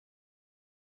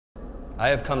I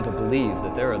have come to believe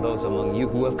that there are those among you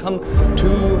who have come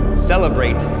to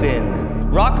celebrate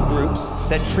sin. Rock groups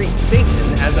that treat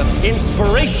Satan as an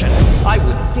inspiration, I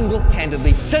would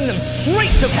single-handedly send them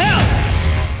straight to hell!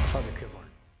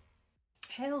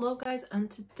 Hello guys,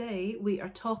 and today we are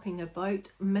talking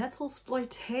about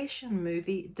Metasploitation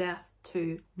movie Death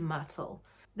to Metal.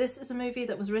 This is a movie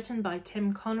that was written by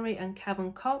Tim Connery and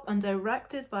Kevin Kopp and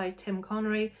directed by Tim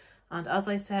Connery, and as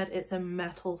I said, it's a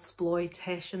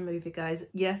Metasploitation movie, guys.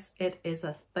 Yes, it is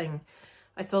a thing.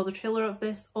 I saw the trailer of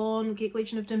this on Geek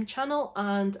Legion of Doom channel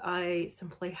and I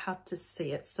simply had to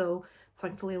see it, so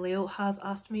thankfully Leo has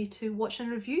asked me to watch and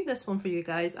review this one for you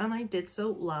guys, and I did so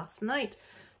last night.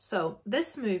 So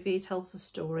this movie tells the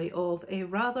story of a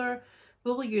rather,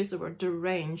 we'll use the word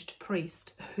deranged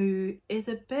priest who is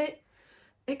a bit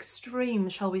extreme,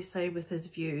 shall we say, with his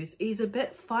views. He's a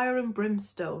bit fire and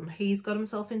brimstone. He's got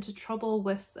himself into trouble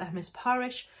with his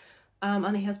parish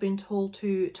and he has been told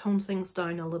to tone things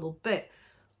down a little bit.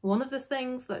 One of the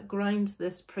things that grinds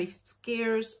this priest's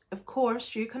gears, of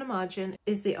course, you can imagine,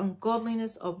 is the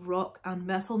ungodliness of rock and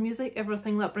metal music,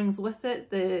 everything that brings with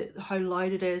it, how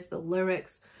loud it is, the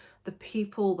lyrics, the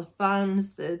people, the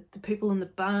fans, the people in the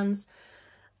bands.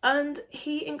 And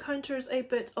he encounters a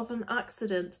bit of an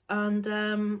accident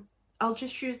and I'll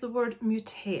just use the word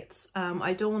mutates.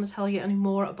 I don't want to tell you any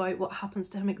more about what happens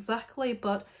to him exactly,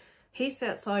 but he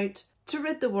sets out to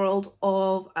rid the world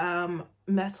of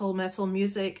metal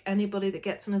music, anybody that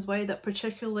gets in his way that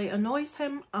particularly annoys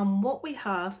him. And what we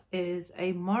have is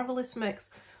a marvellous mix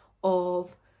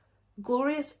of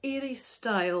glorious 80s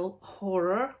style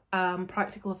horror,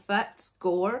 practical effects,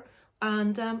 gore,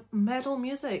 and metal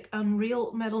music, and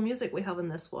real metal music we have in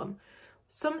this one.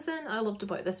 Something I loved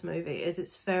about this movie is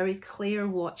it's very clear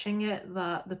watching it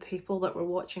that the people that we're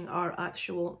watching are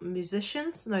actual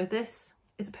musicians. Now this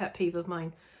is a pet peeve of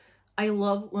mine. I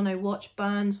love when I watch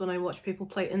bands, when I watch people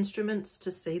play instruments, to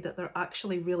see that they're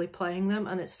actually really playing them,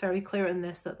 and it's very clear in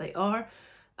this that they are.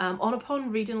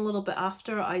 Upon reading a little bit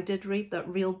after, I did read that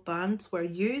real bands were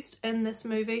used in this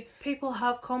movie. People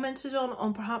have commented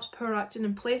on perhaps poor acting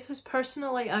in places.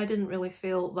 Personally, I didn't really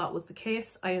feel that was the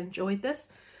case. I enjoyed this.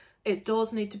 It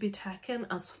does need to be taken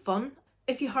as fun.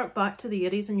 If you hark back to the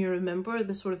 80s and you remember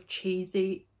the sort of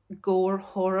cheesy gore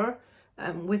horror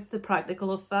with the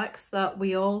practical effects that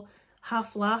we all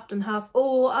half laughed and half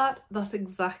oh at, that's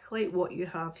exactly what you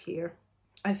have here.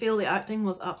 I feel the acting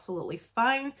was absolutely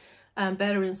fine.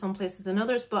 Better in some places than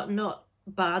others, but not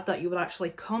bad that you would actually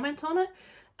comment on it.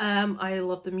 I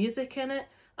love the music in it.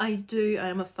 I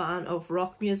am a fan of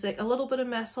rock music, a little bit of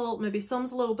metal, maybe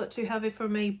some's a little bit too heavy for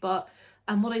me, but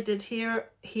what I did here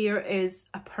is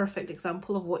a perfect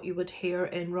example of what you would hear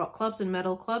in rock clubs and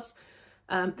metal clubs.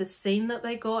 The scene that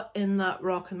they got in that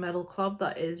rock and metal club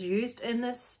that is used in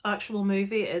this actual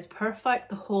movie is perfect.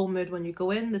 The whole mood when you go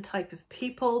in, the type of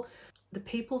people. The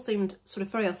people seemed sort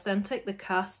of very authentic. The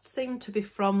cast seemed to be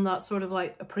from that sort of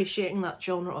like appreciating that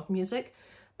genre of music.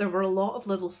 There were a lot of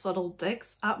little subtle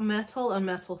digs at metal and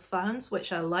metal fans,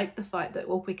 which I liked the fact that,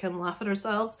 oh, we can laugh at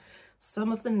ourselves.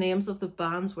 Some of the names of the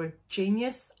bands were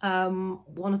genius.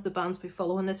 One of the bands we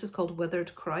follow in this is called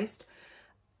Withered Christ.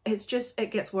 It's just, it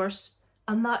gets worse.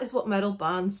 And that is what metal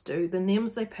bands do. The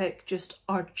names they pick just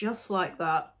are just like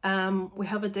that. We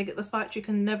have a dig at the fact you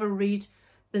can never read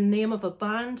the name of a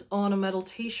band on a metal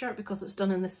t-shirt because it's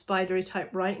done in this spidery type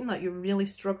writing that you're really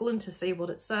struggling to see what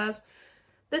it says.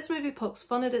 This movie pokes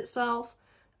fun at itself.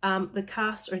 The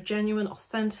cast are genuine,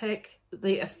 authentic.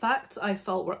 The effects I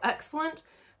felt were excellent.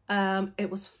 It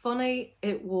was funny.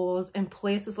 It was in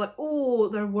places like, oh,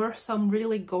 there were some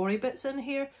really gory bits in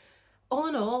here. All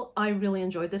in all, I really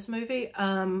enjoyed this movie.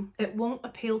 It won't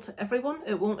appeal to everyone.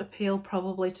 It won't appeal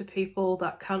probably to people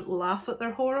that can't laugh at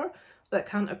their horror, that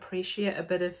can't appreciate a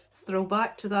bit of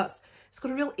throwback to that. It's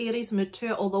got a real 80s mood to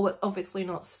it, although it's obviously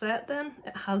not set then.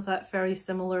 It has that very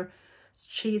similar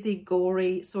cheesy,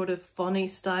 gory, sort of funny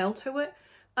style to it.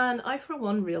 And I, for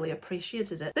one, really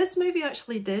appreciated it. This movie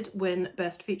actually did win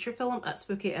Best Feature Film at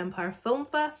Spooky Empire Film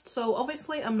Fest, so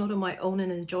obviously I'm not on my own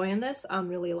in enjoying this. I'm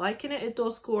really liking it. It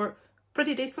does score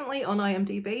pretty decently on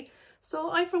IMDb.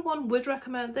 So I, for one, would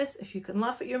recommend this if you can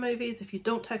laugh at your movies, if you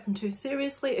don't take them too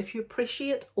seriously, if you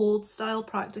appreciate old style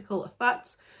practical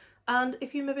effects, and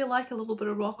if you maybe like a little bit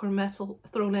of rock or metal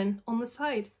thrown in on the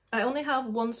side. I only have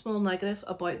one small negative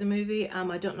about the movie.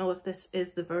 I don't know if this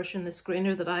is the version, the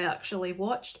screener that I actually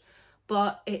watched,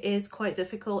 but it is quite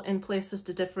difficult in places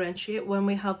to differentiate when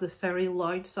we have the very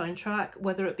loud soundtrack,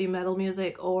 whether it be metal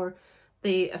music or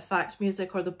the effect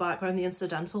music or the background, the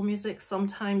incidental music.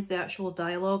 Sometimes the actual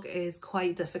dialogue is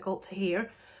quite difficult to hear.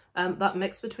 That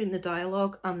mix between the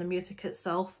dialogue and the music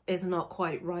itself is not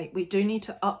quite right. We do need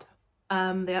to up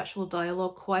the actual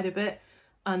dialogue quite a bit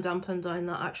and dampen down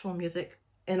that actual music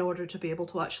in order to be able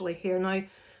to actually hear. Now,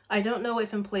 I don't know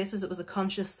if in places it was a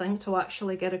conscious thing to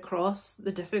actually get across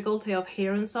the difficulty of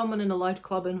hearing someone in a loud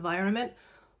club environment,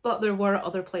 but there were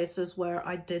other places where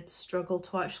I did struggle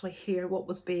to actually hear what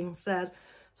was being said.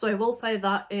 So I will say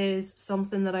that is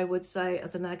something that I would say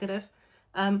as a negative.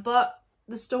 But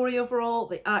the story overall,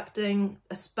 the acting,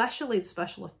 especially the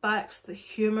special effects, the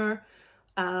humour,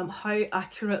 how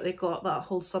accurate they got that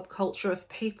whole subculture of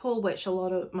people, which a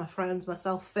lot of my friends,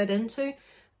 myself, fit into.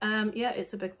 Yeah,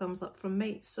 it's a big thumbs up from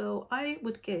me. So I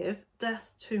would give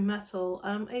Death to Metal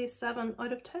a 7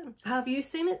 out of 10. Have you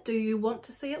seen it? Do you want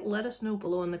to see it? Let us know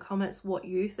below in the comments what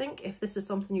you think, if this is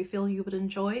something you feel you would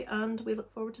enjoy, and we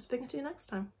look forward to speaking to you next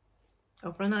time.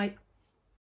 Over and out.